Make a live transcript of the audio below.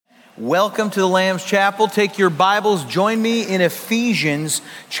Welcome to the Lamb's Chapel. Take your Bibles, join me in Ephesians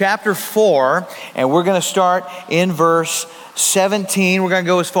chapter 4, and we're going to start in verse 17. We're going to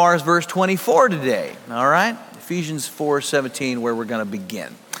go as far as verse 24 today, all right? Ephesians 4:17, where we're going to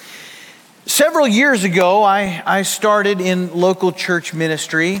begin. Several years ago, I started in local church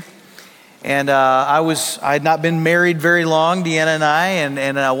ministry, and I had not been married very long, Deanna and I,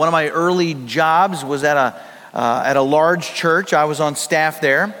 and one of my early jobs was at a large church. I was on staff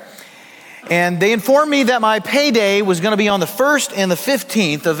there. And they informed me that my payday was going to be on the 1st and the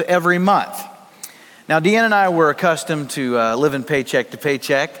 15th of every month. Now, Deanna and I were accustomed to living paycheck to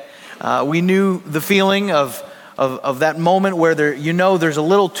paycheck. We knew the feeling of that moment where there's a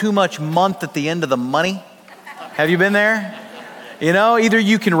little too much month at the end of the money. Have you been there? You know, either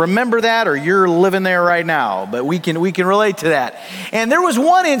you can remember that or you're living there right now, but we can relate to that. And there was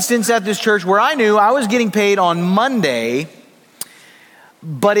one instance at this church where I knew I was getting paid on Monday,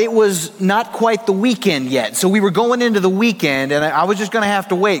 but it was not quite the weekend yet. So we were going into the weekend, and I was just going to have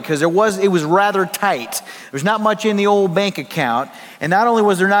to wait because it was rather tight. There was not much in the old bank account. And not only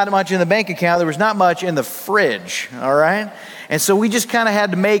was there not much in the bank account, there was not much in the fridge, all right? And so we just kind of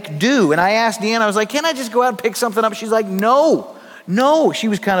had to make do. And I asked Deanna, I was like, can I just go out and pick something up? She's like, no. She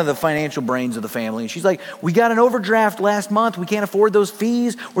was kind of the financial brains of the family. And she's like, we got an overdraft last month. We can't afford those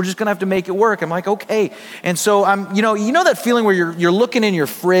fees. We're just going to have to make it work. I'm like, okay. And so you know that feeling where you're looking in your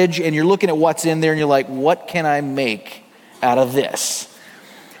fridge and you're looking at what's in there and you're like, what can I make out of this?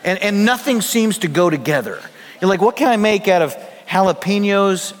 And nothing seems to go together. You're like, what can I make out of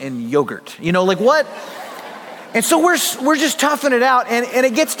jalapenos and yogurt? You know, like what? And so we're just toughing it out. And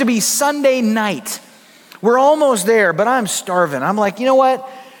it gets to be Sunday night. We're almost there, but I'm starving. I'm like, you know what?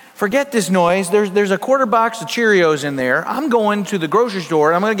 Forget this noise. There's a quarter box of Cheerios in there. I'm going to the grocery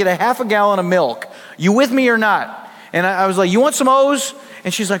store. I'm going to get a half a gallon of milk. You with me or not? And I was like, you want some O's?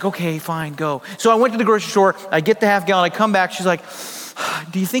 And she's like, okay, fine, go. So I went to the grocery store. I get the half gallon. I come back. She's like,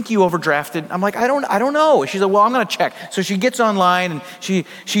 do you think you overdrafted? I'm like, I don't know. She's like, well, I'm going to check. So she gets online and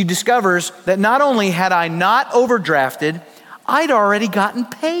she discovers that not only had I not overdrafted, I'd already gotten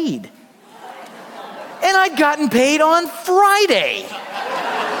paid. And I'd gotten paid on Friday.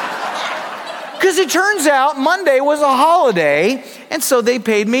 Because it turns out Monday was a holiday, and so they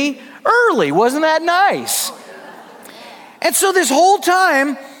paid me early. Wasn't that nice? And so this whole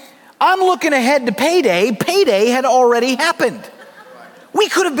time, I'm looking ahead to payday. Payday had already happened. We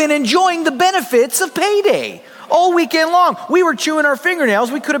could have been enjoying the benefits of payday all weekend long. We were chewing our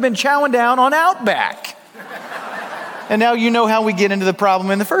fingernails. We could have been chowing down on Outback. And now you know how we get into the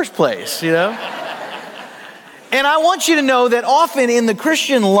problem in the first place, you know? And I want you to know that often in the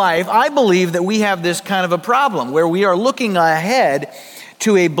Christian life, I believe that we have this kind of a problem where we are looking ahead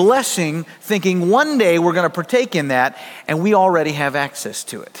to a blessing, thinking one day we're going to partake in that, and we already have access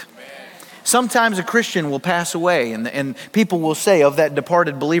to it. Sometimes a Christian will pass away, and people will say of that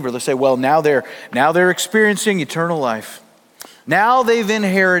departed believer, they'll say, well, now they're experiencing eternal life. Now they've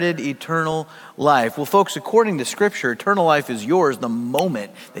inherited eternal life. Well, folks, according to Scripture, eternal life is yours the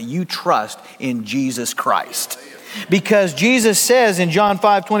moment that you trust in Jesus Christ. Because Jesus says in John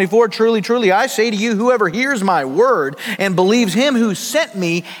 5:24, truly, truly, I say to you, whoever hears my word and believes him who sent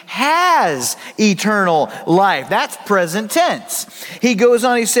me has eternal life. That's present tense. He goes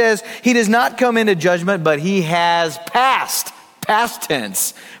on, he says, he does not come into judgment, but he has passed, past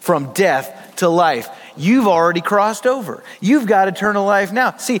tense, from death to life. You've already crossed over. You've got eternal life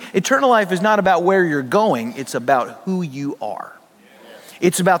now. See, eternal life is not about where you're going. It's about who you are.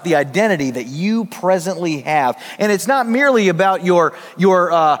 It's about the identity that you presently have. And it's not merely about your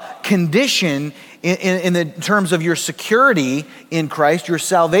condition in the terms of your security in Christ, your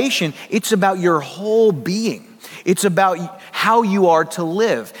salvation. It's about your whole being. It's about how you are to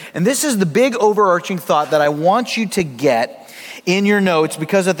live. And this is the big overarching thought that I want you to get in your notes,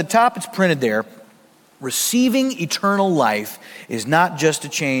 because at the top it's printed there. Receiving eternal life is not just a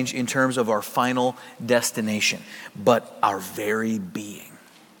change in terms of our final destination, but our very being.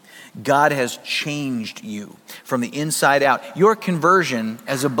 God has changed you from the inside out. Your conversion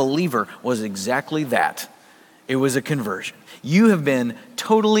as a believer was exactly that. It was a conversion. You have been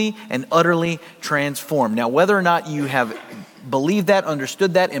totally and utterly transformed. Now, whether or not you have believed that,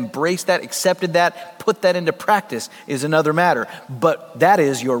 understood that, embraced that, accepted that, put that into practice is another matter. But that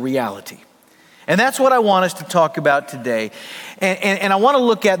is your reality. And that's what I want us to talk about today. And I want to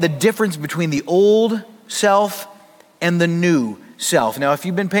look at the difference between the old self and the new self. Now, if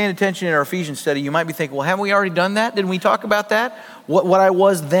you've been paying attention in our Ephesians study, you might be thinking, well, haven't we already done that? Didn't we talk about that? What I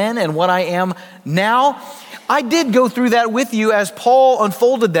was then and what I am now? I did go through that with you as Paul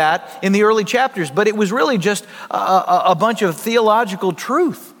unfolded that in the early chapters, but it was really just a bunch of theological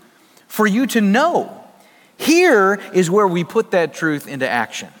truth. for you to know. Here is where we put that truth into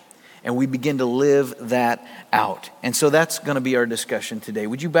action and we begin to live that out. And so that's going to be our discussion today.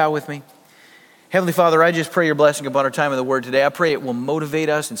 Would you bow with me? Heavenly Father, I just pray your blessing upon our time in the Word today. I pray it will motivate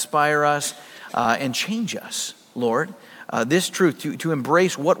us, inspire us, and change us, Lord. This truth, to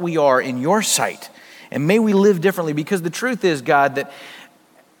embrace what we are in your sight. And may we live differently, because the truth is, God, that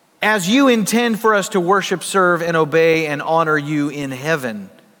as you intend for us to worship, serve, and obey and honor you in heaven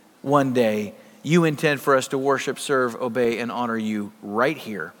one day, you intend for us to worship, serve, obey, and honor you right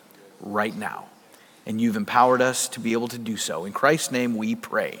here, right now. And you've empowered us to be able to do so. In Christ's name we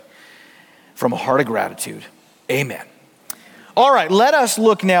pray from a heart of gratitude. Amen. All right, let us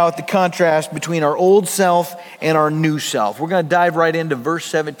look now at the contrast between our old self and our new self. We're going to dive right into verse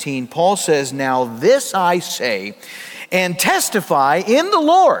 17. Paul says, "Now this I say and testify in the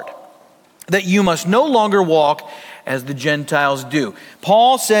Lord, that you must no longer walk as the Gentiles do."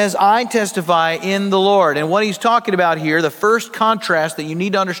 Paul says, I testify in the Lord. And what he's talking about here, the first contrast that you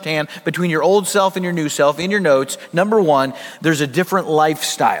need to understand between your old self and your new self, in your notes, number one, there's a different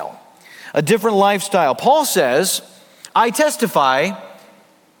lifestyle. A different lifestyle. Paul says, I testify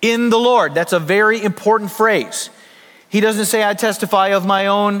in the Lord. That's a very important phrase. He doesn't say, I testify of my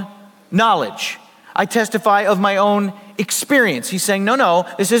own knowledge. I testify of my own experience. He's saying, no,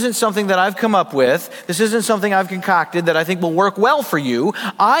 this isn't something that I've come up with. This isn't something I've concocted that I think will work well for you.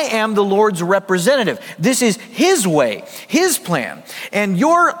 I am the Lord's representative. This is His way, His plan. And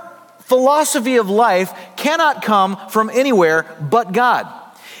your philosophy of life cannot come from anywhere but God.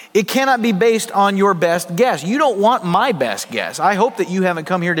 It cannot be based on your best guess. You don't want my best guess. I hope that you haven't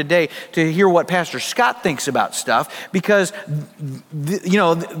come here today to hear what Pastor Scott thinks about stuff, because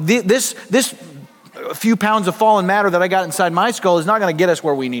this few pounds of fallen matter that I got inside my skull is not going to get us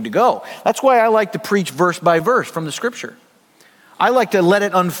where we need to go. That's why I like to preach verse by verse from the Scripture. I like to let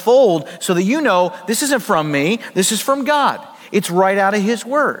it unfold so that you know this isn't from me, this is from God. It's right out of His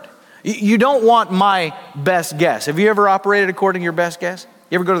Word. You don't want my best guess. Have you ever operated according to your best guess?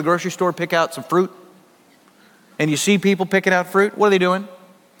 You ever go to the grocery store, pick out some fruit, and you see people picking out fruit? What are they doing?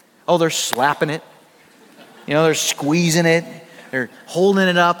 Oh, they're slapping it. They're squeezing it. They're holding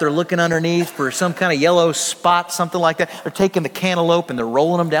it up. They're looking underneath for some kind of yellow spot, something like that. They're taking the cantaloupe and they're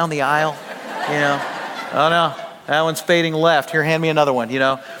rolling them down the aisle. Oh no, that one's fading left. Here, hand me another one.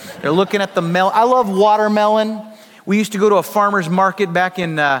 They're looking at the melon. I love watermelon. We used to go to a farmer's market back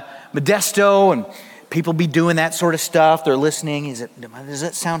in Modesto, and people be doing that sort of stuff. They're listening. Does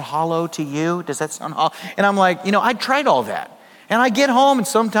that sound hollow to you? Does that sound hollow? And I'm like, I tried all that. And I get home, and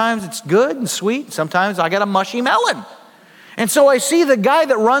sometimes it's good and sweet. Sometimes I got a mushy melon. And so I see the guy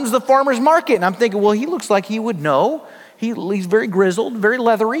that runs the farmer's market, and I'm thinking, well, he looks like he would know. He's very grizzled, very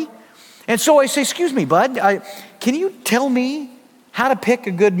leathery. And so I say, excuse me, bud, can you tell me how to pick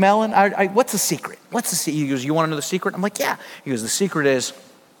a good melon? What's the secret? He goes, you want to know the secret? I'm like, yeah. He goes, the secret is,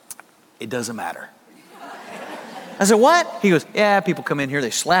 it doesn't matter. I said, what? He goes, yeah, people come in here,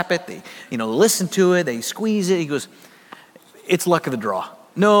 they slap it, they listen to it, they squeeze it. He goes, it's luck of the draw.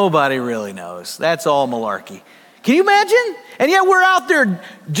 Nobody really knows. That's all malarkey. Can you imagine? And yet we're out there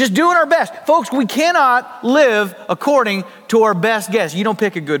just doing our best. Folks, we cannot live according to our best guess. You don't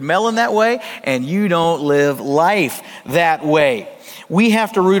pick a good melon that way, and you don't live life that way. We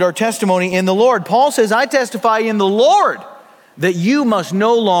have to root our testimony in the Lord. Paul says, I testify in the Lord that you must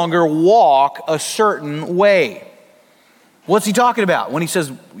no longer walk a certain way. What's he talking about when he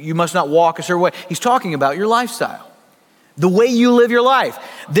says you must not walk a certain way? He's talking about your lifestyle. The way you live your life.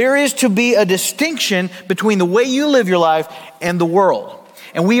 There is to be a distinction between the way you live your life and the world.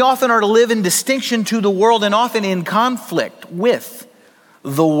 And we often are to live in distinction to the world and often in conflict with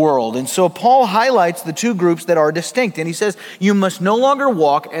the world. And so Paul highlights the two groups that are distinct. And he says, you must no longer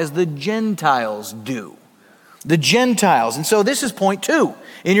walk as the Gentiles do. The Gentiles. And so this is point 2.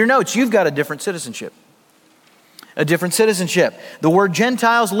 In your notes, you've got a different citizenship. A different citizenship. The word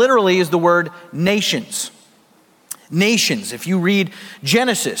Gentiles literally is the word nations. Nations. If you read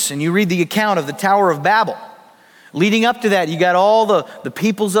Genesis and you read the account of the Tower of Babel, leading up to that, you got all the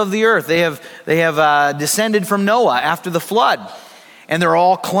peoples of the earth. They have descended from Noah after the flood, and they're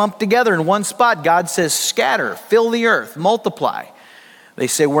all clumped together in one spot. God says, scatter, fill the earth, multiply. They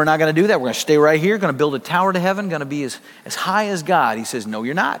say, we're not going to do that. We're going to stay right here, going to build a tower to heaven, going to be as high as God. He says, no,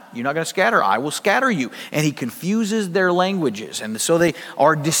 you're not. You're not going to scatter. I will scatter you. And he confuses their languages. And so they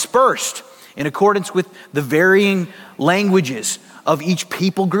are dispersed in accordance with the varying languages of each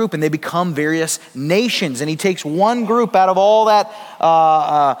people group, and they become various nations. And he takes one group out of all that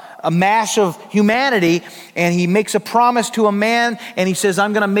a mass of humanity, and he makes a promise to a man, and he says,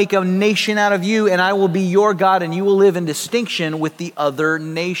 I'm going to make a nation out of you, and I will be your God, and you will live in distinction with the other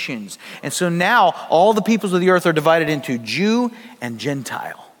nations. And so now all the peoples of the earth are divided into Jew and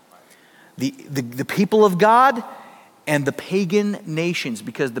Gentile. The people of God and the pagan nations,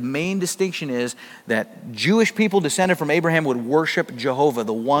 because the main distinction is that Jewish people descended from Abraham would worship Jehovah,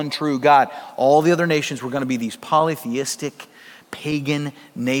 the one true God. All the other nations were going to be these polytheistic pagan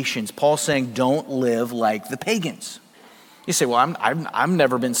nations. Paul's saying, don't live like the pagans. You say, well, I've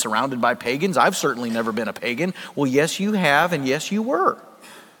never been surrounded by pagans. I've certainly never been a pagan. Well, yes, you have, and yes, you were.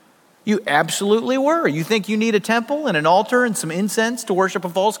 You absolutely were. You think you need a temple and an altar and some incense to worship a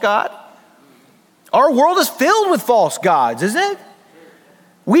false god? Our world is filled with false gods, isn't it?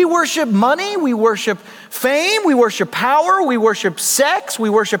 We worship money, we worship fame, we worship power, we worship sex, we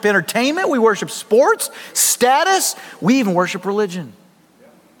worship entertainment, we worship sports, status, we even worship religion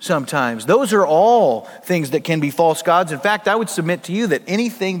sometimes. Those are all things that can be false gods. In fact, I would submit to you that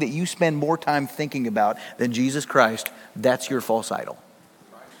anything that you spend more time thinking about than Jesus Christ, that's your false idol.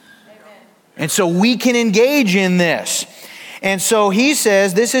 And so we can engage in this. And so he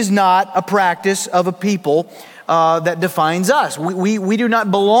says this is not a practice of a people that defines us. We do not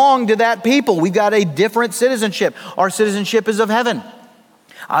belong to that people. We've got a different citizenship. Our citizenship is of heaven.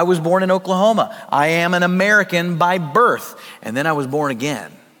 I was born in Oklahoma. I am an American by birth. And then I was born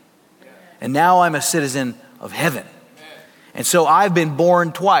again. And now I'm a citizen of heaven. And so I've been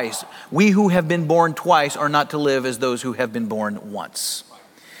born twice. We who have been born twice are not to live as those who have been born once.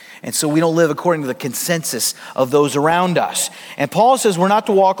 And so we don't live according to the consensus of those around us. And Paul says we're not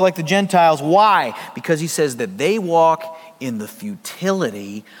to walk like the Gentiles. Why? Because he says that they walk in the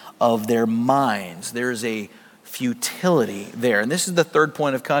futility of their minds. There's a futility there. And this is the third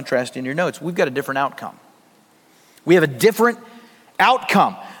point of contrast in your notes. We've got a different outcome. We have a different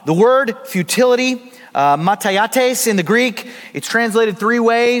outcome. The word futility, mataiates in the Greek, it's translated three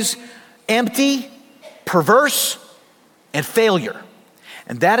ways: empty, perverse, and failure.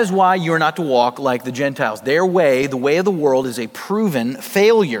 And that is why you're not to walk like the Gentiles. Their way, the way of the world, is a proven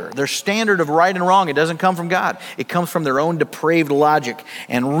failure. Their standard of right and wrong, it doesn't come from God. It comes from their own depraved logic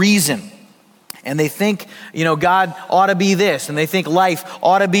and reason. And they think, God ought to be this, and they think life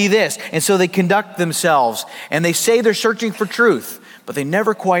ought to be this. And so they conduct themselves, and they say they're searching for truth, but they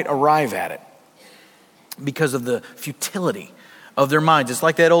never quite arrive at it because of the futility of their minds. It's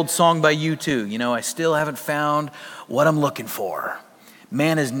like that old song by U2, I still haven't found what I'm looking for.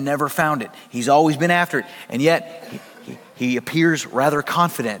 Man has never found it. He's always been after it. And yet, he appears rather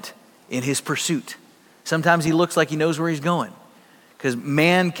confident in his pursuit. Sometimes he looks like he knows where he's going. Because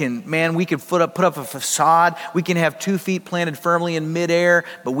we can put up a facade. We can have 2 feet planted firmly in midair,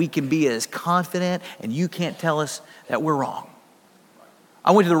 but we can be as confident, and you can't tell us that we're wrong.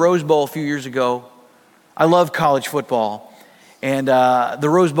 I went to the Rose Bowl a few years ago. I love college football. And the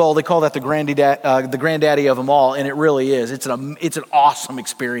Rose Bowl, they call that the granddaddy of them all, and it really is. It's an awesome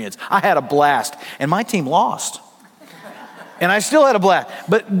experience. I had a blast, and my team lost. And I still had a blast.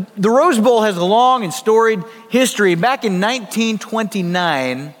 But the Rose Bowl has a long and storied history. Back in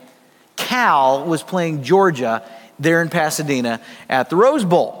 1929, Cal was playing Georgia there in Pasadena at the Rose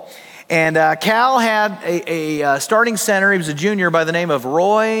Bowl. And Cal had a starting center. He was a junior by the name of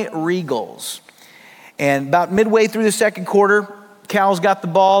Roy Riegels. And about midway through the second quarter, Cal's got the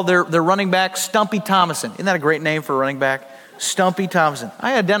ball. Their running back, Stumpy Thomason. Isn't that a great name for a running back? Stumpy Thomason.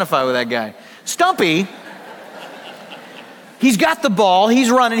 I identify with that guy. Stumpy, he's got the ball. He's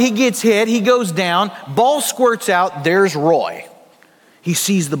running. He gets hit. He goes down. Ball squirts out. There's Roy. He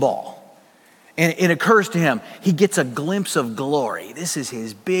sees the ball. And it occurs to him, he gets a glimpse of glory. This is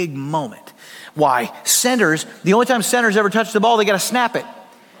his big moment. Why? Centers, the only time centers ever touch the ball, they got to snap it.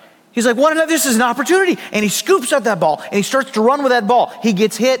 He's like, this is an opportunity. And he scoops up that ball and he starts to run with that ball. He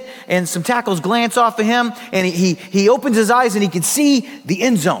gets hit and some tackles glance off of him, and he opens his eyes and he can see the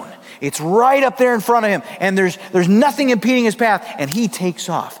end zone. It's right up there in front of him, and there's nothing impeding his path, and he takes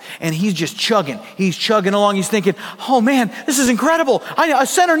off, and he's just chugging. He's chugging along. He's thinking, oh man, this is incredible. A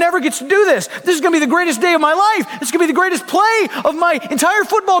center never gets to do this. This is going to be the greatest day of my life. This is going to be the greatest play of my entire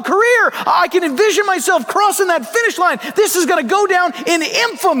football career. I can envision myself crossing that finish line. This is going to go down in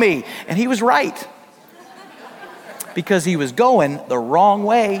infamy. And he was right, because he was going the wrong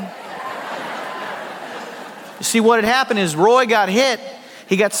way. You see, what had happened is Roy got hit.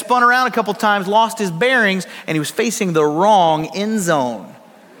 He got spun around a couple times, lost his bearings, and he was facing the wrong end zone.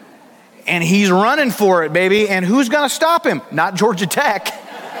 And he's running for it, baby. And who's going to stop him? Not Georgia Tech.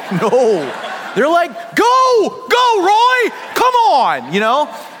 No. They're like, go, Roy, come on, you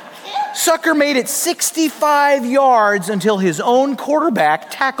know? Sucker made it 65 yards until his own quarterback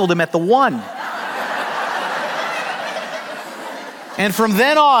tackled him at the 1. And from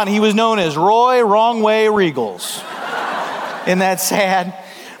then on, he was known as Roy Wrong Way Regals. Isn't that sad?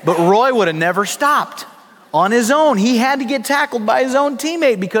 But Roy would have never stopped on his own. He had to get tackled by his own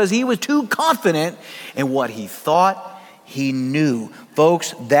teammate because he was too confident in what he thought he knew.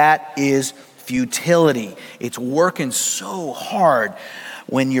 Folks, that is futility. It's working so hard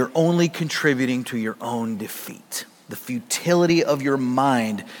when you're only contributing to your own defeat. The futility of your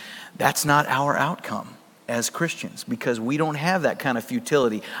mind, that's not our outcome as Christians, because we don't have that kind of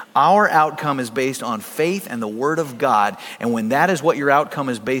futility. Our outcome is based on faith and the Word of God, and when that is what your outcome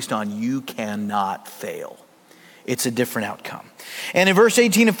is based on, you cannot fail. It's a different outcome. And in verse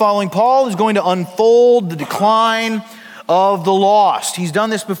 18 and following, Paul is going to unfold the decline of the lost. He's done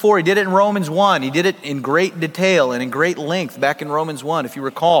this before. He did it in Romans 1. He did it in great detail and in great length back in Romans 1, if you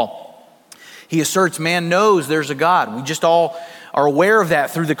recall. He asserts man knows there's a God. We just all are aware of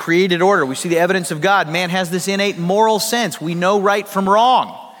that through the created order. We see the evidence of God. Man has this innate moral sense. We know right from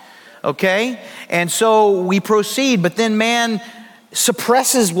wrong. Okay? And so we proceed, but then man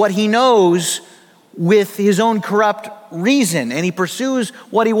suppresses what he knows with his own corrupt reason, and he pursues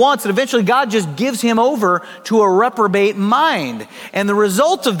what he wants, and eventually God just gives him over to a reprobate mind. And the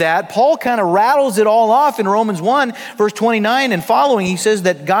result of that, Paul kind of rattles it all off in Romans 1, verse 29 and following. He says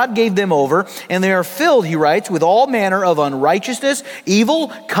that God gave them over, and they are filled, he writes, with all manner of unrighteousness,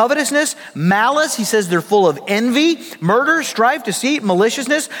 evil, covetousness, malice. He says they're full of envy, murder, strife, deceit,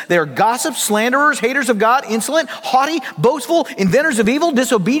 maliciousness. They are gossips, slanderers, haters of God, insolent, haughty, boastful, inventors of evil,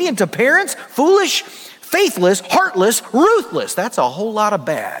 disobedient to parents, foolish, faithless, heartless, ruthless. That's a whole lot of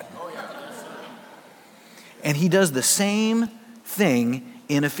bad. And he does the same thing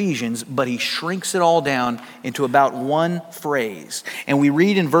in Ephesians, but he shrinks it all down into about one phrase. And we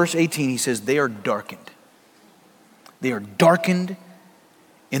read in verse 18, he says, they are darkened. They are darkened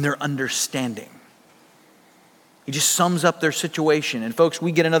in their understanding. He just sums up their situation. And folks,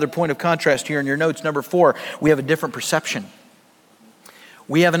 we get another point of contrast here in your notes. Number 4, we have a different perception.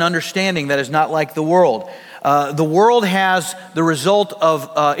 We have an understanding that is not like the world. The world has the result of,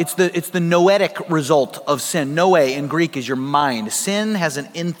 it's the noetic result of sin. Noe in Greek is your mind. Sin has an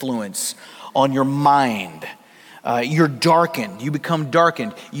influence on your mind. You're darkened. You become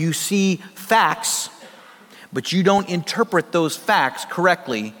darkened. You see facts, but you don't interpret those facts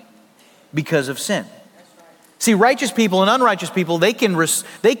correctly because of sin. See, righteous people and unrighteous people, they can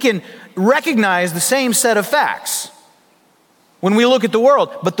recognize the same set of facts when we look at the world,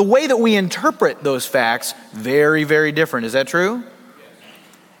 but the way that we interpret those facts, very, very different. Is that true?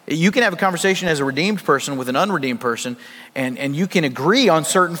 You can have a conversation as a redeemed person with an unredeemed person, and you can agree on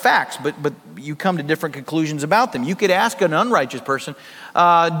certain facts, but you come to different conclusions about them. You could ask an unrighteous person,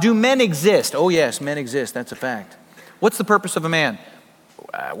 do men exist? Oh yes, men exist, that's a fact. What's the purpose of a man?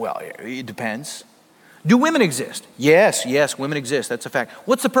 Well, it depends. Do women exist? Yes, women exist, that's a fact.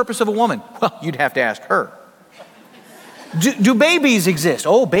 What's the purpose of a woman? Well, you'd have to ask her. Do babies exist?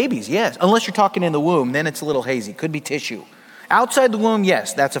 Oh, babies, yes. Unless you're talking in the womb, then it's a little hazy. Could be tissue. Outside the womb,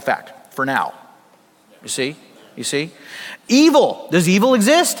 yes, that's a fact for now. You see? Evil. Does evil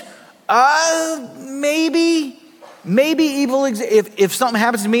exist? Maybe evil exists. If something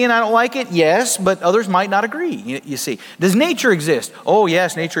happens to me and I don't like it, yes, but others might not agree. You see. Does nature exist? Oh,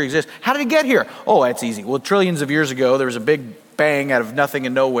 yes, nature exists. How did it get here? Oh, that's easy. Well, trillions of years ago, there was a big bang out of nothing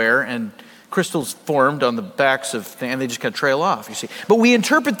and nowhere, and crystals formed on the backs of things, and they just kind of trail off, you see. But we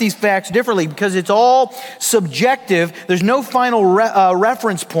interpret these facts differently because it's all subjective. There's no final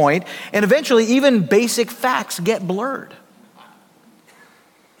reference point, and eventually even basic facts get blurred.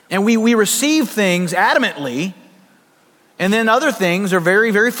 And we receive things adamantly, and then other things are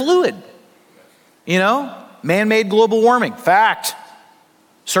very, very fluid. You know, man-made global warming, fact.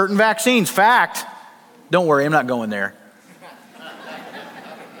 Certain vaccines, fact. Don't worry, I'm not going there.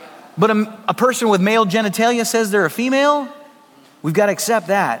 But a person with male genitalia says they're a female, we've got to accept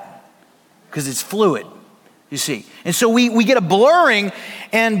that because it's fluid, you see. And so we get a blurring,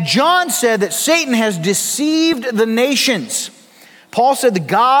 and John said that Satan has deceived the nations. Paul said the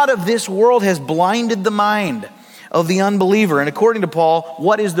God of this world has blinded the mind of the unbeliever. And according to Paul,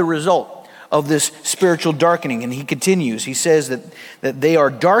 what is the result of this spiritual darkening? And he continues, he says that they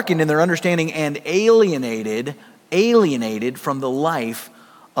are darkened in their understanding and alienated from the life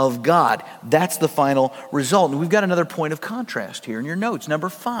of God. That's the final result. And we've got another point of contrast here in your notes. Number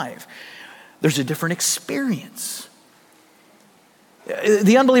 5, there's a different experience.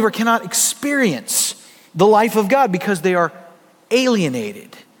 The unbeliever cannot experience the life of God because they are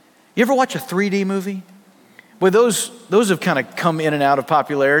alienated. You You ever watch a 3D movie? Well, those have kind of come in and out of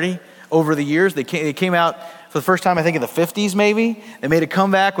popularity over the years. They came out for the first time, I think, in the 50s maybe. They made a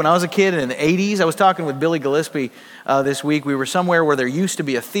comeback when I was a kid in the 80s. I was talking with Billy Gillespie this week. We were somewhere where there used to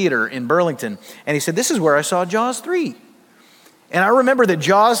be a theater in Burlington. And he said, this is where I saw Jaws 3. And I remember that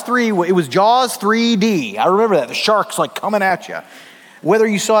Jaws 3, it was Jaws 3D. I remember that. The sharks like coming at you. Whether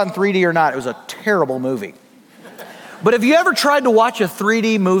you saw it in 3D or not, it was a terrible movie. But have you ever tried to watch a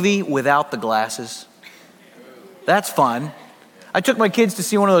 3D movie without the glasses? That's fun. I took my kids to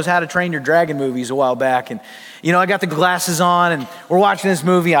see one of those How to Train Your Dragon movies a while back. And, I got the glasses on and we're watching this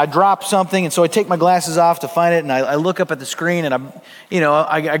movie. I drop something. And so I take my glasses off to find it. And I look up at the screen and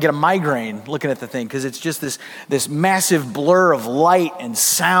I get a migraine looking at the thing because it's just this massive blur of light and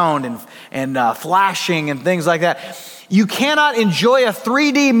sound and flashing and things like that. You cannot enjoy a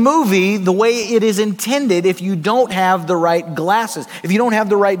 3D movie the way it is intended if you don't have the right glasses, if you don't have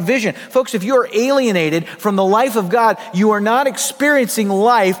the right vision. Folks, if you are alienated from the life of God, you are not experiencing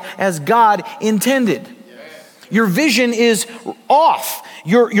life as God intended. Your vision is off.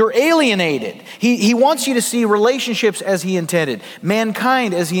 You're alienated. He wants you to see relationships as he intended,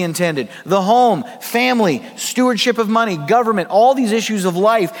 mankind as he intended, the home, family, stewardship of money, government, all these issues of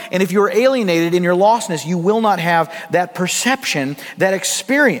life. And if you're alienated in your lostness, you will not have that perception, that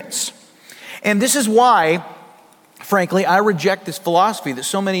experience. And this is why, frankly, I reject this philosophy that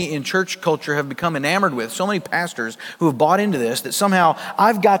so many in church culture have become enamored with, so many pastors who have bought into this, that somehow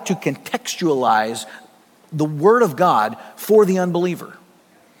I've got to contextualize the Word of God for the unbeliever.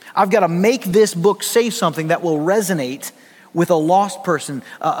 I've got to make this book say something that will resonate with a lost person,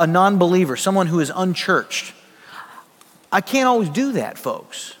 a non-believer, someone who is unchurched. I can't always do that,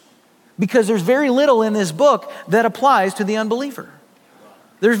 folks, because there's very little in this book that applies to the unbeliever.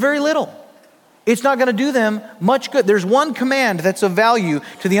 There's very little. It's not going to do them much good. There's one command that's of value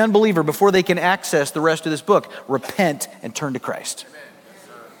to the unbeliever before they can access the rest of this book: repent and turn to Christ.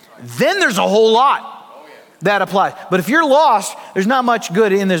 Then there's a whole lot that applies. But if you're lost, there's not much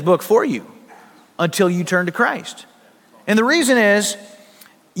good in this book for you until you turn to Christ. And the reason is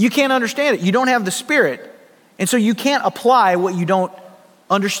you can't understand it. You don't have the Spirit. And so you can't apply what you don't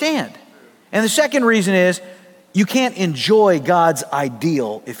understand. And the second reason is you can't enjoy God's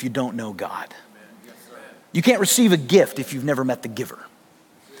ideal if you don't know God. You can't receive a gift if you've never met the giver.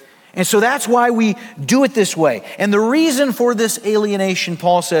 And so that's why we do it this way. And the reason for this alienation,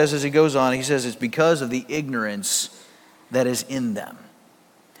 Paul says as he goes on, he says it's because of the ignorance that is in them.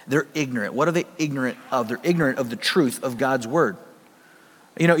 They're ignorant. What are they ignorant of? They're ignorant of the truth of God's word.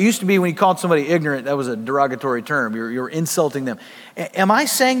 It used to be when you called somebody ignorant, that was a derogatory term. You're insulting them. Am I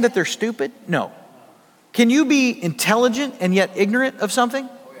saying that they're stupid? No. Can you be intelligent and yet ignorant of something?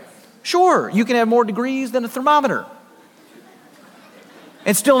 Sure. You can have more degrees than a thermometer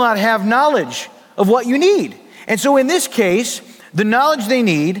and still not have knowledge of what you need. And so in this case, the knowledge they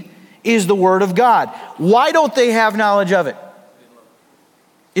need is the Word of God. Why don't they have knowledge of it?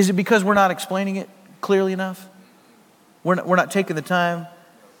 Is it because we're not explaining it clearly enough? We're not taking the time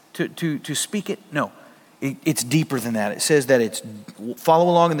to speak it? No, it's deeper than that. It says that it's, follow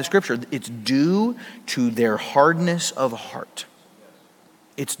along in the scripture, it's due to their hardness of heart.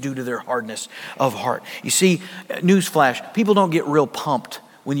 It's due to their hardness of heart. You see, newsflash, people don't get real pumped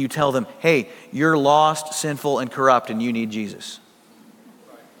when you tell them, hey, you're lost, sinful, and corrupt, and you need Jesus.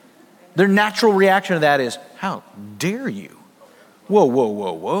 Their natural reaction to that is, how dare you? Whoa, whoa,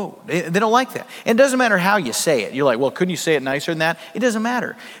 whoa, whoa. They don't like that. And it doesn't matter how you say it. You're like, well, couldn't you say it nicer than that? It doesn't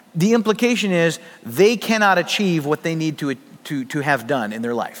matter. The implication is they cannot achieve what they need to have done in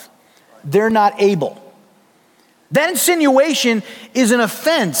their life. They're not able. That insinuation is an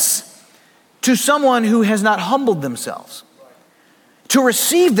offense to someone who has not humbled themselves. To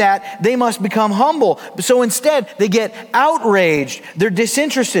receive that, they must become humble. So instead, they get outraged. They're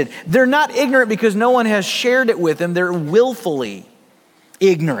disinterested. They're not ignorant because no one has shared it with them. They're willfully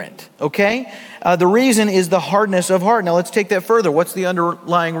ignorant, okay? The reason is the hardness of heart. Now let's take that further. What's the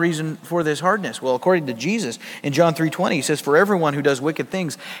underlying reason for this hardness? Well, according to Jesus, in John 3:20, he says, for everyone who does wicked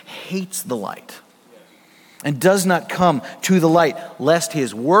things hates the light and does not come to the light, lest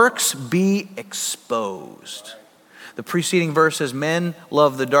his works be exposed. The preceding verse says, men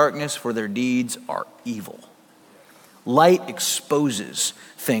love the darkness, for their deeds are evil. Light exposes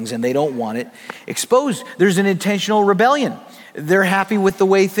things, and they don't want it exposed. There's an intentional rebellion. They're happy with the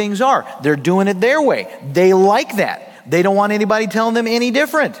way things are. They're doing it their way. They like that. They don't want anybody telling them any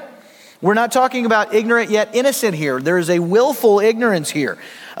different. We're not talking about ignorant yet innocent here. There is a willful ignorance here.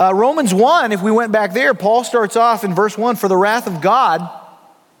 Romans 1, if we went back there, Paul starts off in verse 1, for the wrath of God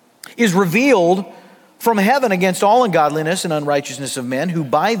is revealed from heaven against all ungodliness and unrighteousness of men, who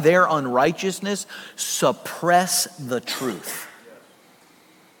by their unrighteousness suppress the truth.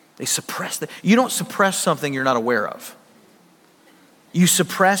 They suppress that. You don't suppress something you're not aware of. You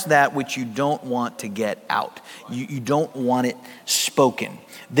suppress that which you don't want to get out. You don't want it spoken.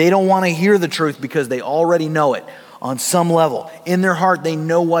 They don't want to hear the truth because they already know it on some level. In their heart, they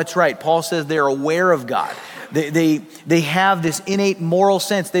know what's right. Paul says they're aware of God. They have this innate moral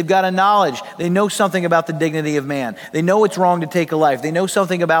sense. They've got a knowledge. They know something about the dignity of man. They know it's wrong to take a life. They know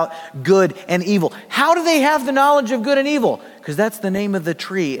something about good and evil. How do they have the knowledge of good and evil? Because that's the name of the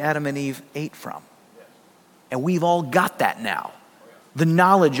tree Adam and Eve ate from. And we've all got that now. The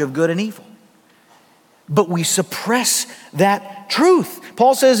knowledge of good and evil. But we suppress that truth.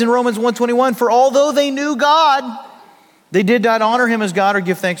 Paul says in Romans 1:21, for although they knew God, they did not honor him as God or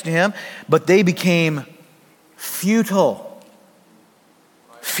give thanks to him, but they became futile.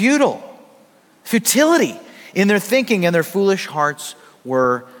 Futility in their thinking, and their foolish hearts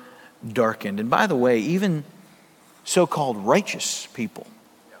were darkened. And by the way, even so-called righteous people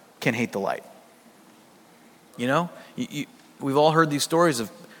can hate the light. You know, we've all heard these stories of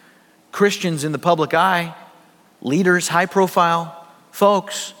Christians in the public eye, leaders, high-profile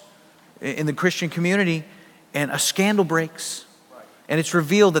folks in the Christian community, and a scandal breaks. And it's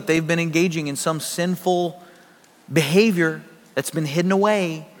revealed that they've been engaging in some sinful behavior that's been hidden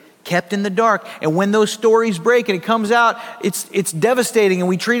away, kept in the dark. And when those stories break and it comes out, it's devastating, and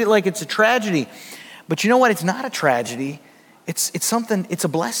we treat it like it's a tragedy. But you know what? It's not a tragedy. It's something, it's a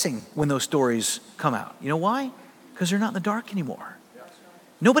blessing when those stories come out. You know why? Because they're not in the dark anymore.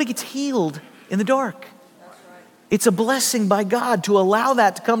 Nobody gets healed in the dark. It's a blessing by God to allow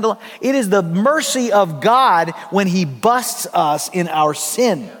that to come to life. It is the mercy of God when he busts us in our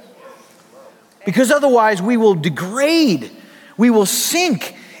sin. Because otherwise we will degrade. We will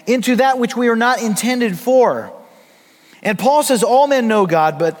sink into that which we are not intended for. And Paul says all men know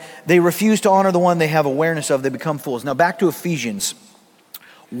God, but they refuse to honor the one they have awareness of. They become fools. Now back to Ephesians.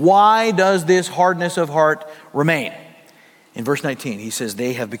 Why does this hardness of heart remain? In verse 19, he says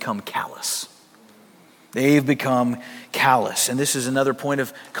they have become callous. They've become callous. And this is another point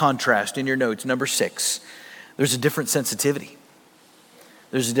of contrast in your notes. Number 6, there's a different sensitivity.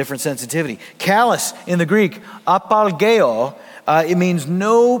 There's a different sensitivity. Callous in the Greek, apalgeo, it means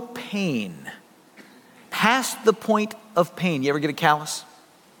no pain. Past the point of pain. You ever get a callus?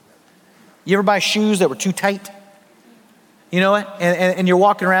 You ever buy shoes that were too tight? You know what? And you're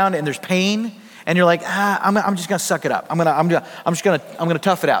walking around and there's pain, and you're like, I'm just gonna suck it up. I'm gonna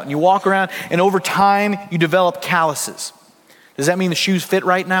tough it out. And you walk around, and over time you develop calluses. Does that mean the shoes fit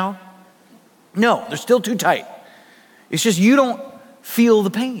right now? No, they're still too tight. It's just you don't feel the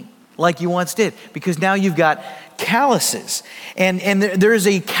pain like you once did, because now you've got calluses. And there is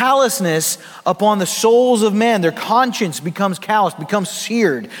a callousness upon the souls of men. Their conscience becomes calloused, becomes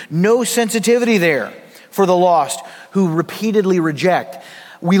seared. No sensitivity there for the lost who repeatedly reject.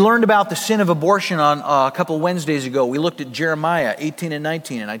 We learned about the sin of abortion on a couple of Wednesdays ago. We looked at Jeremiah 18 and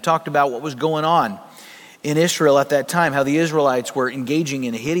 19, and I talked about what was going on in Israel at that time, how the Israelites were engaging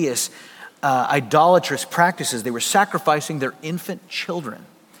in hideous idolatrous practices. They were sacrificing their infant children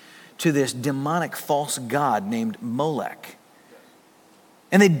to this demonic false god named Molech.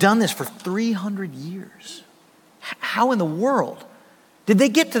 And they'd done this for 300 years. How in the world did they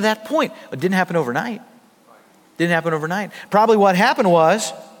get to that point? It didn't happen overnight. Probably what happened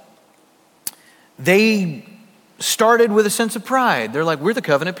was they started with a sense of pride. They're like, we're the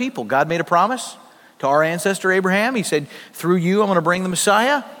covenant people. God made a promise to our ancestor Abraham. He said, through you, I'm going to bring the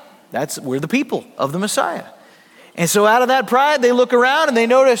Messiah. We're the people of the Messiah. And so out of that pride, they look around and they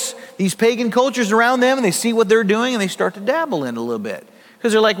notice these pagan cultures around them, and they see what they're doing, and they start to dabble in a little bit.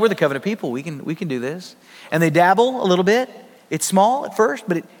 Because they're like, we're the covenant people. We can do this. And they dabble a little bit. It's small at first,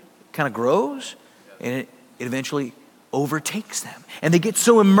 but it kind of grows, and it eventually overtakes them. And they get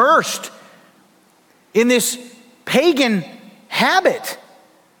so immersed in this pagan habit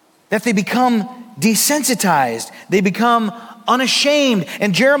that they become desensitized. They become unashamed.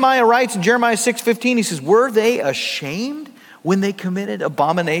 And Jeremiah writes in Jeremiah 6:15, he says, were they ashamed when they committed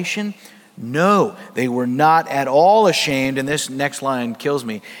abomination? No, they were not at all ashamed. And this next line kills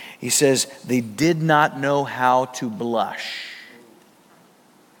me. He says, they did not know how to blush.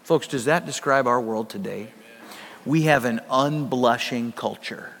 Folks, does that describe our world today? We have an unblushing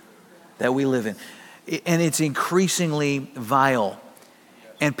culture that we live in. And it's increasingly vile.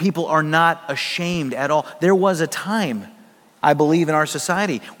 And people are not ashamed at all. There was a time, I believe, in our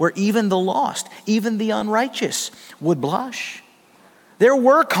society where even the lost, even the unrighteous would blush. There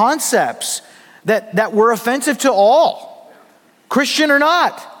were concepts that were offensive to all, Christian or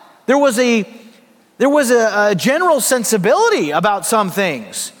not. There was There was a general sensibility about some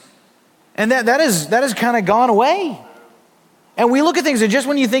things. And that has kind of gone away. And we look at things, and just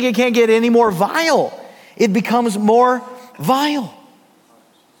when you think it can't get any more vile, it becomes more vile.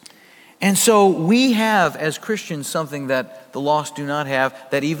 And so we have, as Christians, something that the lost do not have,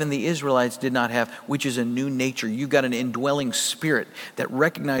 that even the Israelites did not have, which is a new nature. You've got an indwelling spirit that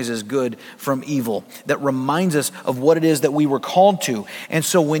recognizes good from evil, that reminds us of what it is that we were called to. And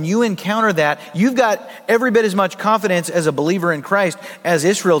so when you encounter that, you've got every bit as much confidence as a believer in Christ as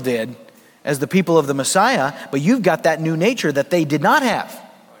Israel did, as the people of the Messiah, but you've got that new nature that they did not have.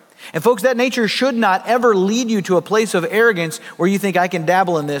 And folks, that nature should not ever lead you to a place of arrogance where you think I can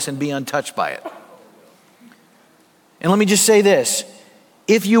dabble in this and be untouched by it. And let me just say this.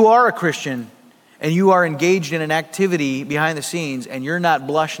 If you are a Christian and you are engaged in an activity behind the scenes and you're not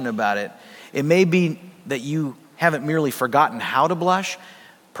blushing about it, it may be that you haven't merely forgotten how to blush.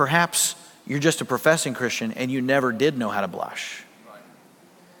 Perhaps you're just a professing Christian and you never did know how to blush.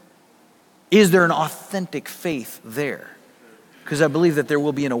 Is there an authentic faith there? Because I believe that there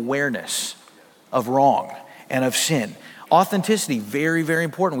will be an awareness of wrong and of sin. Authenticity, very, very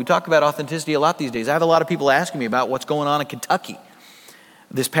important. We talk about authenticity a lot these days. I have a lot of people asking me about what's going on in Kentucky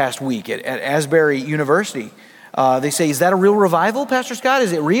this past week at Asbury University. They say, is that a real revival, Pastor Scott?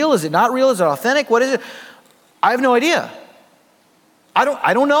 Is it real? Is it not real? Is it authentic? What is it? I have no idea.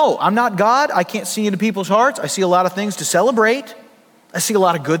 I don't know. I'm not God. I can't see into people's hearts. I see a lot of things to celebrate. I see a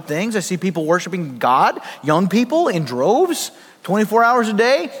lot of good things. I see people worshiping God, young people in droves, 24 hours a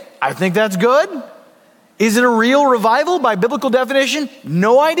day. I think that's good. Is it a real revival by biblical definition?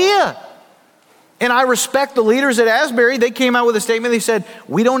 No idea. And I respect the leaders at Asbury. They came out with a statement. They said,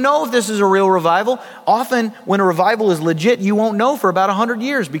 we don't know if this is a real revival. Often when a revival is legit, you won't know for about 100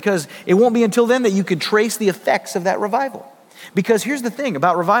 years because it won't be until then that you can trace the effects of that revival. Because here's the thing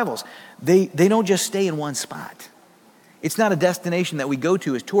about revivals. They don't just stay in one spot. It's not a destination that we go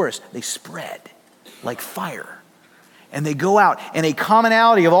to as tourists. They spread like fire. And they go out. And a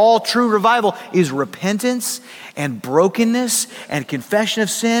commonality of all true revival is repentance and brokenness and confession of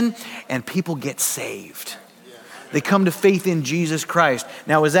sin. And people get saved. They come to faith in Jesus Christ.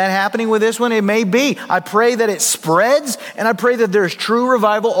 Now, is that happening with this one? It may be. I pray that it spreads. And I pray that there's true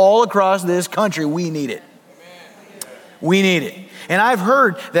revival all across this country. We need it. We need it. And I've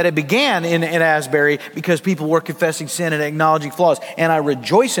heard that it began in Asbury because people were confessing sin and acknowledging flaws. And I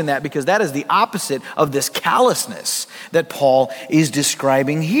rejoice in that because that is the opposite of this callousness that Paul is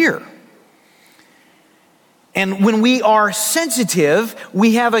describing here. And when we are sensitive,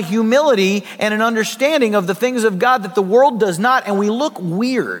 we have a humility and an understanding of the things of God that the world does not. And we look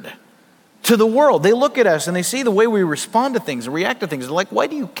weird to the world. They look at us and they see the way we respond to things and react to things. They're like, why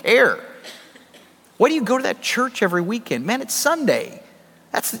do you care? Why do you go to that church every weekend? Man, it's Sunday.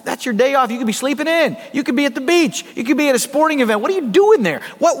 That's your day off. You could be sleeping in. You could be at the beach. You could be at a sporting event. What are you doing there?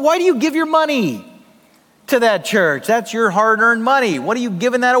 Why do you give your money to that church? That's your hard-earned money. What are you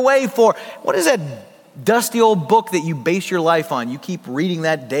giving that away for? What is that dusty old book that you base your life on? You keep reading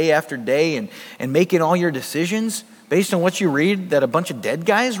that day after day and making all your decisions based on what you read that a bunch of dead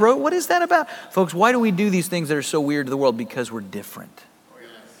guys wrote? What is that about? Folks, why do we do these things that are so weird to the world? Because we're different.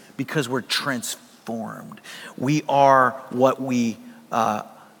 Because we're transformed. We are what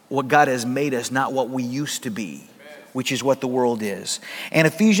God has made us, not what we used to be, which is what the world is. And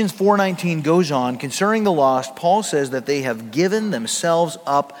Ephesians 4:19 goes on, concerning the lost, Paul says that they have given themselves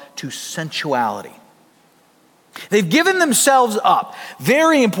up to sensuality. They've given themselves up.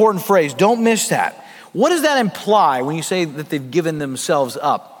 Very important phrase. Don't miss that. What does that imply when you say that they've given themselves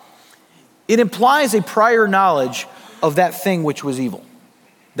up? It implies a prior knowledge of that thing which was evil,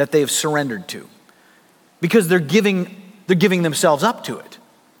 that they have surrendered to. Because they're giving themselves up to it.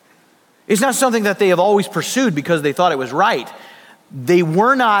 It's not something that they have always pursued because they thought it was right. They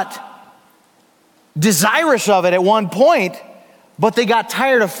were not desirous of it at one point, but they got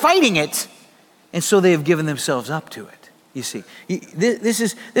tired of fighting it, and so they have given themselves up to it. You see, this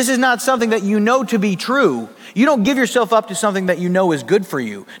is not something that you know to be true. You don't give yourself up to something that you know is good for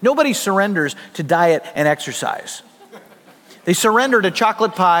you. Nobody surrenders to diet and exercise. They surrender to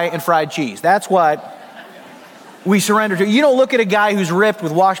chocolate pie and fried cheese. That's what we surrender to. You don't look at a guy who's ripped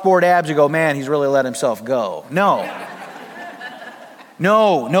with washboard abs and go, man, he's really let himself go. No,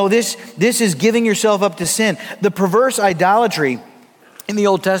 this is giving yourself up to sin. The perverse idolatry in the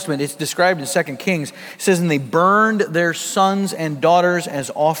Old Testament, it's described in 2 Kings. It says, and they burned their sons and daughters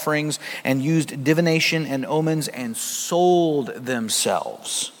as offerings and used divination and omens and sold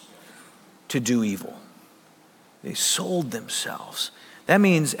themselves to do evil. They sold themselves. That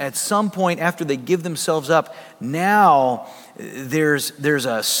means at some point after they give themselves up, now there's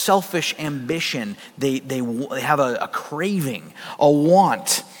a selfish ambition. They have a craving, a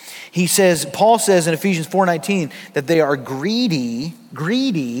want. Paul says in Ephesians 4:19 that they are greedy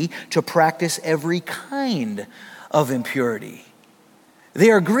to practice every kind of impurity.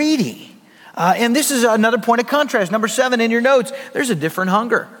 They are greedy. And this is another point of contrast. Number 7 in your notes, there's a different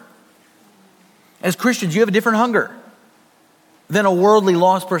hunger. As Christians, you have a different hunger than a worldly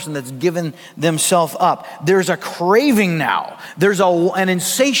lost person that's given themselves up. There's a craving now. There's an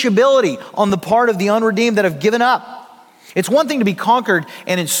insatiability on the part of the unredeemed that have given up. It's one thing to be conquered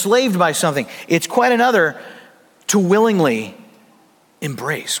and enslaved by something. It's quite another to willingly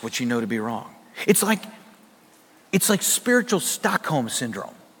embrace what you know to be wrong. It's like spiritual Stockholm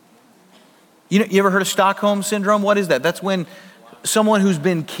syndrome. You ever heard of Stockholm syndrome? What is that? That's when someone who's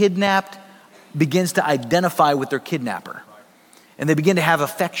been kidnapped begins to identify with their kidnapper. And they begin to have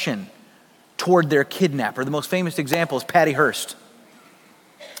affection toward their kidnapper. The most famous example is Patty Hearst.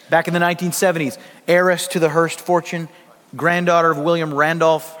 Back in the 1970s, heiress to the Hearst fortune, granddaughter of William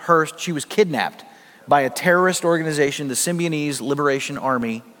Randolph Hearst, she was kidnapped by a terrorist organization, the Symbionese Liberation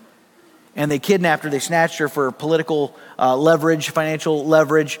Army. And they kidnapped her. They snatched her for political leverage, financial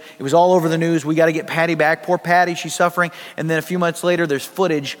leverage. It was all over the news. We got to get Patty back. Poor Patty, she's suffering. And then a few months later, there's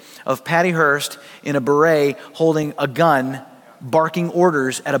footage of Patty Hearst in a beret holding a gun, barking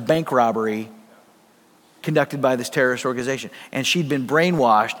orders at a bank robbery conducted by this terrorist organization. And she'd been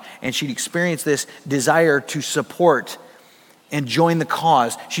brainwashed, and she'd experienced this desire to support and join the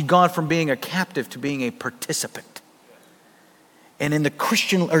cause. She'd gone from being a captive to being a participant. And in the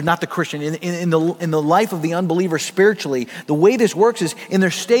Christian, or not the Christian, in the life of the unbeliever spiritually, the way this works is in their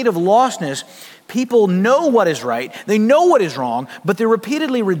state of lostness, people know what is right, they know what is wrong, but they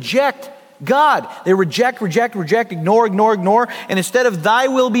repeatedly reject God. They reject, ignore. And instead of thy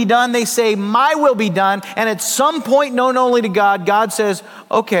will be done, they say my will be done. And at some point known only to God, God says,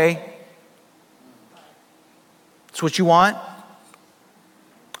 okay, it's what you want.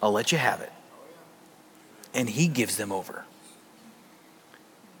 I'll let you have it. And he gives them over.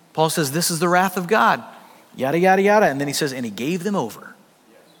 Paul says, this is the wrath of God. Yada, yada, yada. And then he says, and he gave them over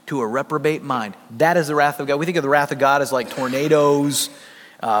to a reprobate mind. That is the wrath of God. We think of the wrath of God as like tornadoes,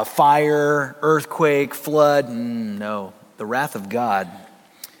 fire, earthquake, flood. No, the wrath of God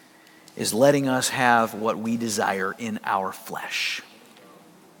is letting us have what we desire in our flesh.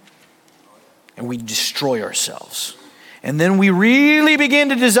 And we destroy ourselves. And then we really begin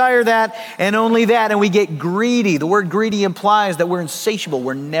to desire that and only that, and we get greedy. The word greedy implies that we're insatiable.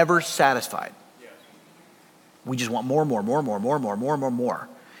 We're never satisfied. We just want more. And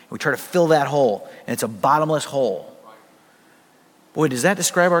we try to fill that hole, and it's a bottomless hole. Boy, does that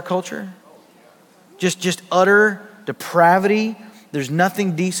describe our culture? Just utter depravity. There's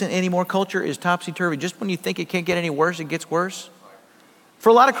nothing decent anymore. Culture is topsy-turvy. Just when you think it can't get any worse, it gets worse. For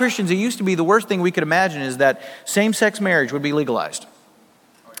a lot of Christians, it used to be the worst thing we could imagine is that same-sex marriage would be legalized.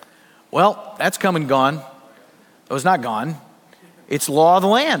 Well, that's come and gone. It was not gone. It's law of the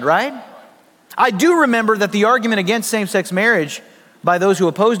land, right? I do remember that the argument against same-sex marriage by those who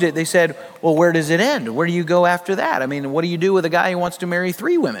opposed it, they said, well, where does it end? Where do you go after that? I mean, what do you do with a guy who wants to marry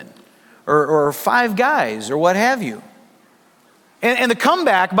 3 women or 5 guys or what have you? And the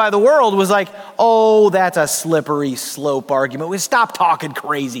comeback by the world was like, oh, that's a slippery slope argument. Stop talking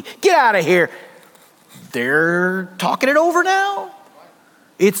crazy. Get out of here. They're talking it over now.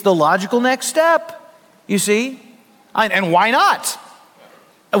 It's the logical next step, you see? And why not?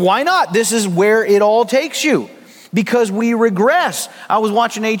 Why not? This is where it all takes you. Because we regress. I was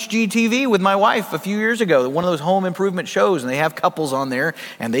watching HGTV with my wife a few years ago, one of those home improvement shows, and they have couples on there,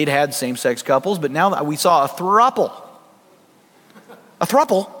 and they'd had same-sex couples, but now we saw a throuple. A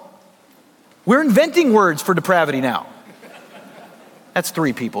throuple. We're inventing words for depravity now. That's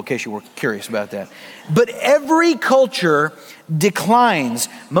 3 people, in case you were curious about that. But every culture declines.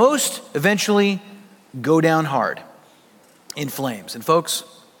 Most eventually go down hard in flames. And folks,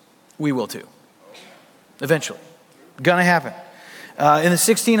 we will too. Eventually. Gonna happen. In the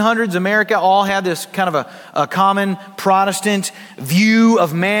 1600s, America all had this kind of a common Protestant view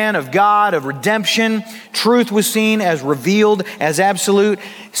of man, of God, of redemption. Truth was seen as revealed, as absolute.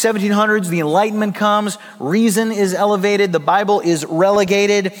 1700s, the Enlightenment comes. Reason is elevated. The Bible is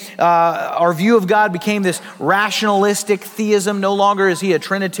relegated. Our view of God became this rationalistic theism. No longer is he a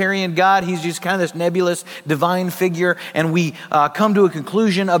Trinitarian God. He's just kind of this nebulous divine figure. And we come to a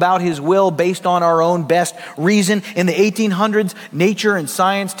conclusion about his will based on our own best reason. In the 1800s, nature and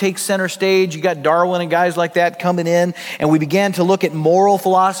science take center stage. You got Darwin and guys like that coming in, and we began to look at moral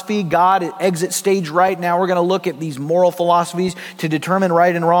philosophy. God at exit stage right. Now we're going to look at these moral philosophies to determine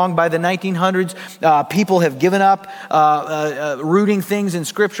right and wrong. By the 1900s, people have given up rooting things in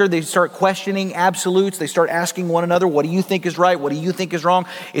Scripture. They start questioning absolutes. They start asking one another, what do you think is right? What do you think is wrong?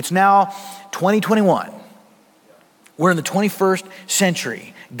 It's now 2021. We're in the 21st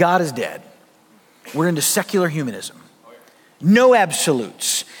century. God is dead. We're into secular humanism. No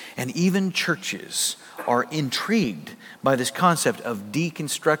absolutes. And even churches are intrigued by this concept of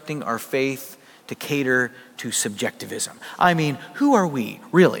deconstructing our faith to cater to subjectivism. I mean, who are we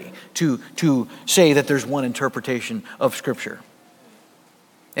really to say that there's one interpretation of Scripture?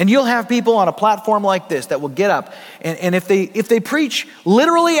 And you'll have people on a platform like this that will get up, and if they preach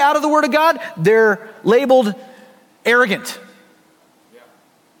literally out of the Word of God, they're labeled arrogant.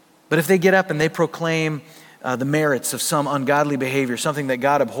 But if they get up and they proclaim the merits of some ungodly behavior, something that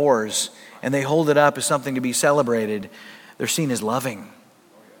God abhors, and they hold it up as something to be celebrated, they're seen as loving.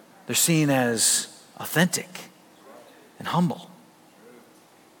 They're seen as authentic and humble.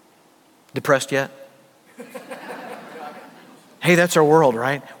 Depressed yet? Hey, that's our world,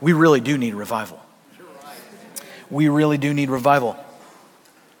 right? We really do need revival. We really do need revival.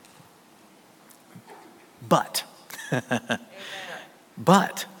 But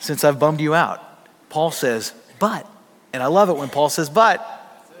since I've bummed you out, Paul says, but, and I love it when Paul says, but,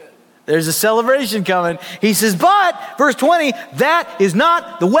 there's a celebration coming. He says, but, verse 20, that is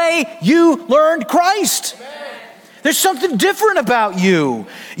not the way you learned Christ. There's something different about you.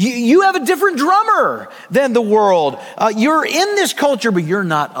 You have a different drummer than the world. You're in this culture, but you're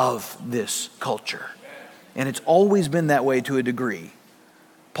not of this culture. And it's always been that way to a degree.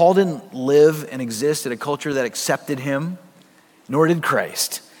 Paul didn't live and exist in a culture that accepted him, nor did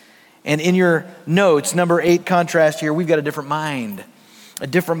Christ. And in your notes, number 8 contrast here, we've got a different mind. A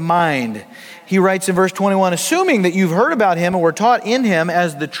different mind. He writes in verse 21, assuming that you've heard about him and were taught in him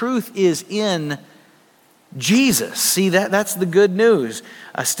as the truth is in Jesus. See, that's the good news.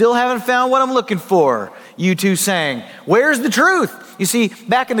 I still haven't found what I'm looking for, you two sang. Where's the truth? You see,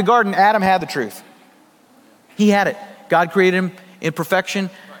 back in the garden, Adam had the truth. He had it. God created him in perfection.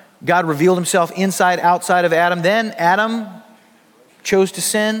 God revealed himself inside, outside of Adam. Then Adam chose to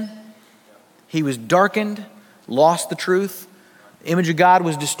sin. He was darkened, lost the truth. The image of God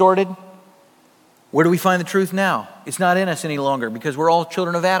was distorted. Where do we find the truth now? It's not in us any longer because we're all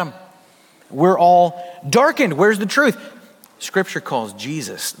children of Adam. We're all darkened. Where's the truth? Scripture calls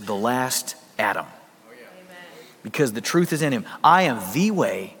Jesus the last Adam. Because the truth is in him. I am the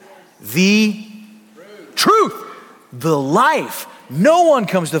way, the truth, the life. No one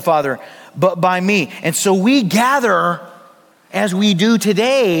comes to the Father but by me. And so we gather, as we do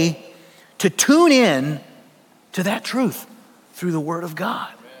today, to tune in to that truth through the Word of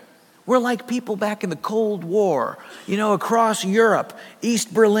God. We're like people back in the Cold War, across Europe,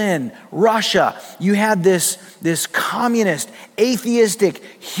 East Berlin, Russia. You had this communist, atheistic,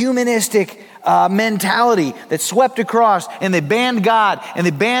 humanistic mentality that swept across, and they banned God and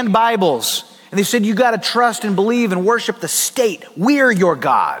they banned Bibles. And they said, you got to trust and believe and worship the state. We're your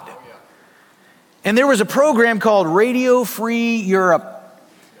God. And there was a program called Radio Free Europe.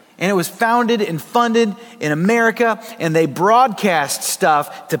 And it was founded and funded in America, and they broadcast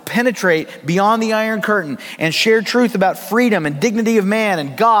stuff to penetrate beyond the Iron Curtain and share truth about freedom and dignity of man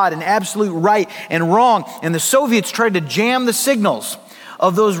and God and absolute right and wrong. And the Soviets tried to jam the signals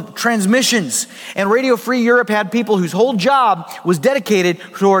of those transmissions. And Radio Free Europe had people whose whole job was dedicated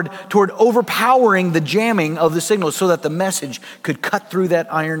toward overpowering the jamming of the signals so that the message could cut through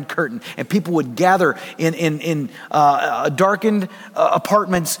that Iron Curtain. And people would gather in darkened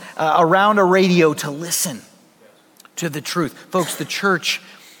apartments around a radio to listen to the truth. Folks, the church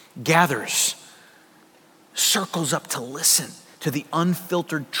gathers, circles up to listen to the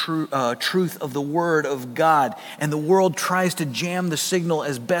unfiltered truth of the Word of God. And the world tries to jam the signal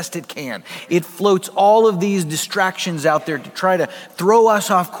as best it can. It floats all of these distractions out there to try to throw us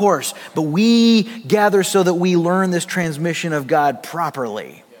off course. But we gather so that we learn this transmission of God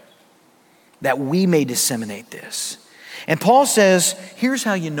properly, that we may disseminate this. And Paul says, here's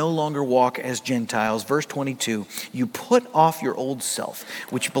how you no longer walk as Gentiles. Verse 22, you put off your old self,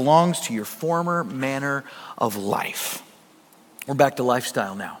 which belongs to your former manner of life. We're back to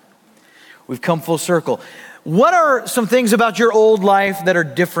lifestyle now. We've come full circle. What are some things about your old life that are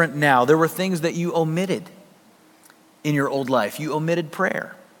different now? There were things that you omitted in your old life. You omitted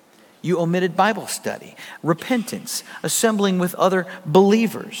prayer. You omitted Bible study, repentance, assembling with other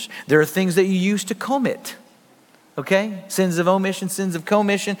believers. There are things that you used to commit. Okay? Sins of omission, sins of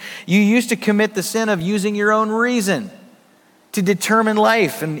commission. You used to commit the sin of using your own reason. to determine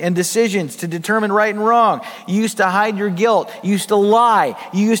life and decisions, to determine right and wrong. You used to hide your guilt. You used to lie.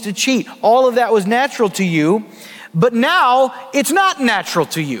 You used to cheat. All of that was natural to you. But now it's not natural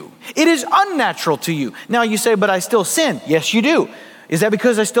to you. It is unnatural to you. Now you say, but I still sin. Yes, you do. Is that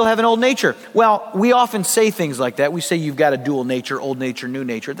because I still have an old nature? Well, we often say things like that. We say you've got a dual nature, old nature, new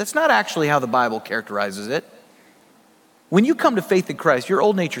nature. That's not actually how the Bible characterizes it. When you come to faith in Christ, your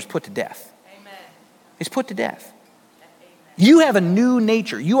old nature is put to death. Amen. It's put to death. Amen. You have a new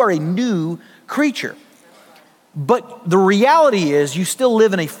nature. You are a new creature. But the reality is you still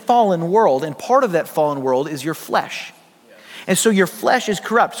live in a fallen world, and part of that fallen world is your flesh. And so your flesh is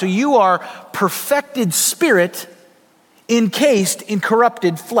corrupt. So you are perfected spirit encased in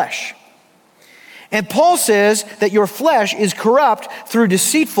corrupted flesh. And Paul says that your flesh is corrupt through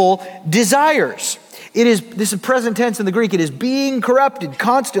deceitful desires. This is present tense in the Greek. It is being corrupted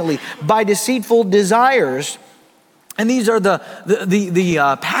constantly by deceitful desires. And these are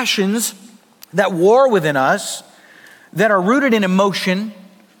the passions that war within us, that are rooted in emotion,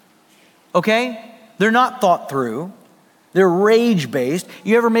 okay? They're not thought through. They're rage-based.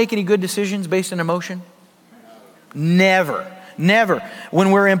 You ever make any good decisions based on emotion? Never. Never.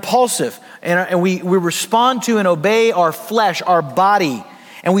 When we're impulsive and we respond to and obey our flesh, our body,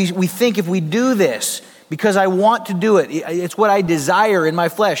 and we think if we do this, because I want to do it, it's what I desire in my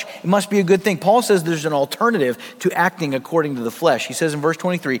flesh, it must be a good thing. Paul says there's an alternative to acting according to the flesh. He says in verse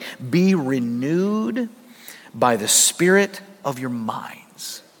 23, be renewed by the spirit of your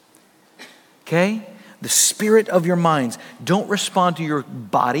minds. Okay? The spirit of your minds. Don't respond to your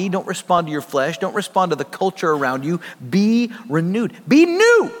body. Don't respond to your flesh. Don't respond to the culture around you. Be renewed. Be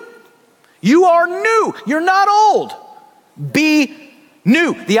new. You are new. You're not old. Be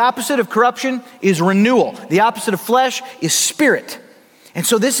new. The opposite of corruption is renewal. The opposite of flesh is spirit. And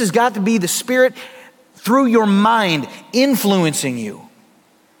so this has got to be the spirit through your mind influencing you.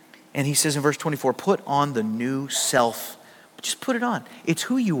 And he says in verse 24, put on the new self. Just put it on. It's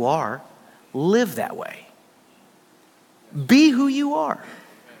who you are. Live that way. Be who you are.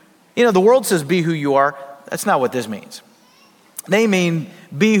 You know, the world says be who you are. That's not what this means. They mean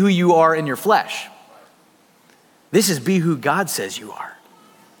be who you are in your flesh. This is be who God says you are.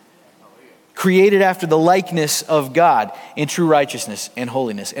 Created after the likeness of God in true righteousness and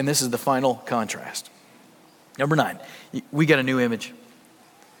holiness. And this is the final contrast. Number 9, we got a new image.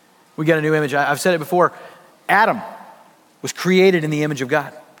 We got a new image. I've said it before. Adam was created in the image of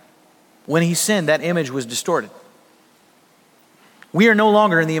God. When he sinned, that image was distorted. We are no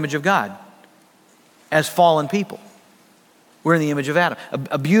longer in the image of God as fallen people. We're in the image of Adam.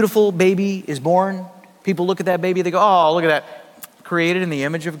 A beautiful baby is born. People look at that baby, they go, oh, look at that. Created in the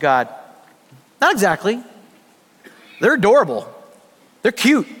image of God. Not exactly. They're adorable. They're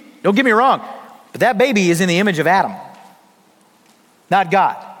cute. Don't get me wrong. But that baby is in the image of Adam, not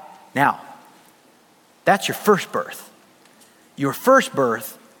God. Now, that's your first birth. Your first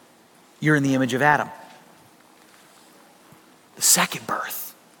birth, you're in the image of Adam. The second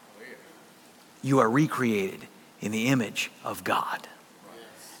birth, you are recreated in the image of God.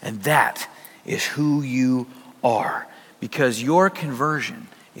 And that is who you are, because your conversion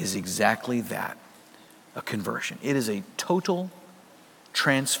is exactly that, a conversion. It is a total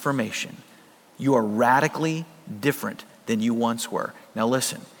transformation. You are radically different than you once were. Now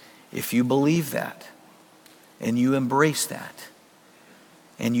listen, if you believe that, and you embrace that,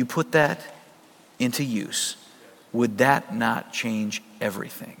 and you put that into use, would that not change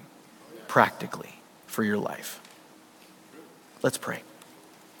everything practically for your life? Let's pray.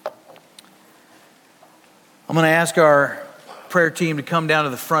 I'm going to ask our prayer team to come down to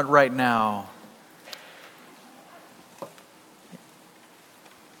the front right now.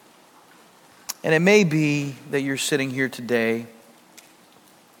 And it may be that you're sitting here today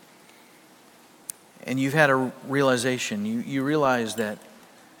and you've had a realization. You realize that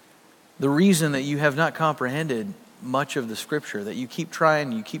the reason that you have not comprehended much of the scripture, that you keep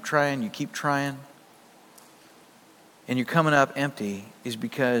trying, and you're coming up empty, is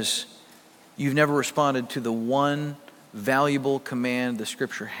because you've never responded to the one valuable command the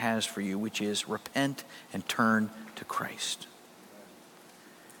scripture has for you, which is repent and turn to Christ.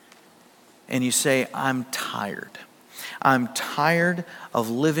 And you say, I'm tired. I'm tired of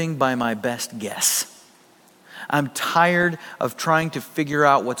living by my best guess. I'm tired of trying to figure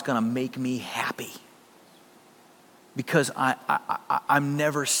out what's going to make me happy, because I'm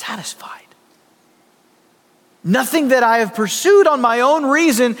never satisfied. Nothing that I have pursued on my own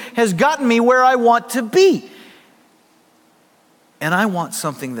reason has gotten me where I want to be. And I want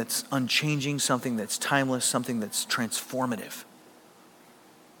something that's unchanging, something that's timeless, something that's transformative.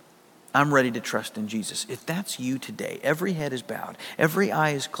 I'm ready to trust in Jesus. If that's you today, every head is bowed, every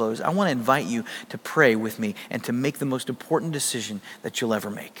eye is closed, I want to invite you to pray with me and to make the most important decision that you'll ever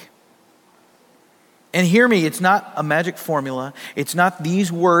make. And hear me, it's not a magic formula. It's not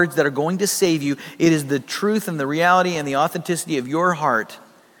these words that are going to save you. It is the truth and the reality and the authenticity of your heart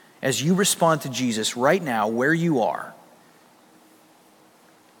as you respond to Jesus right now where you are.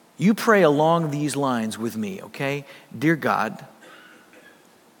 You pray along these lines with me, okay? Dear God,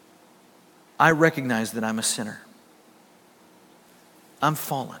 I recognize that I'm a sinner. I'm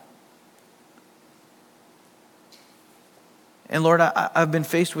fallen. And Lord, I've been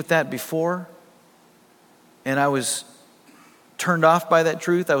faced with that before, and I was turned off by that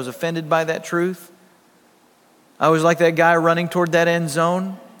truth. I was offended by that truth. I was like that guy running toward that end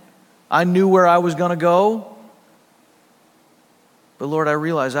zone. I knew where I was going to go. But Lord, I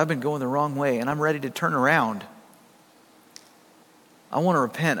realize I've been going the wrong way, and I'm ready to turn around. I want to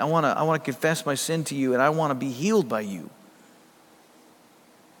repent. I want to confess my sin to you, and I want to be healed by you.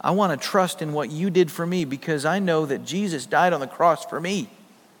 I want to trust in what you did for me because I know that Jesus died on the cross for me.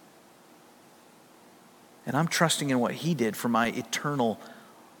 And I'm trusting in what he did for my eternal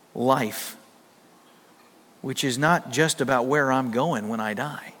life, which is not just about where I'm going when I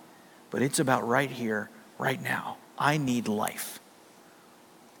die, but it's about right here, right now. I need life.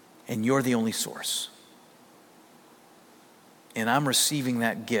 And you're the only source. And I'm receiving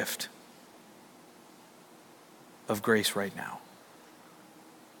that gift of grace right now.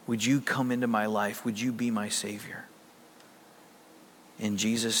 Would you come into my life? Would you be my Savior? In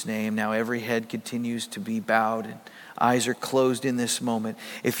Jesus' name. Now every head continues to be bowed and eyes are closed in this moment.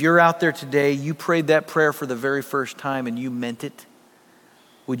 If you're out there today, you prayed that prayer for the very first time and you meant it,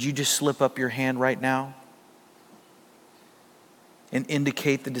 would you just slip up your hand right now and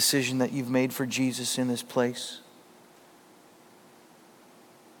indicate the decision that you've made for Jesus in this place?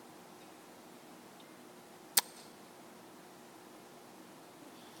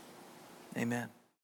 Amen.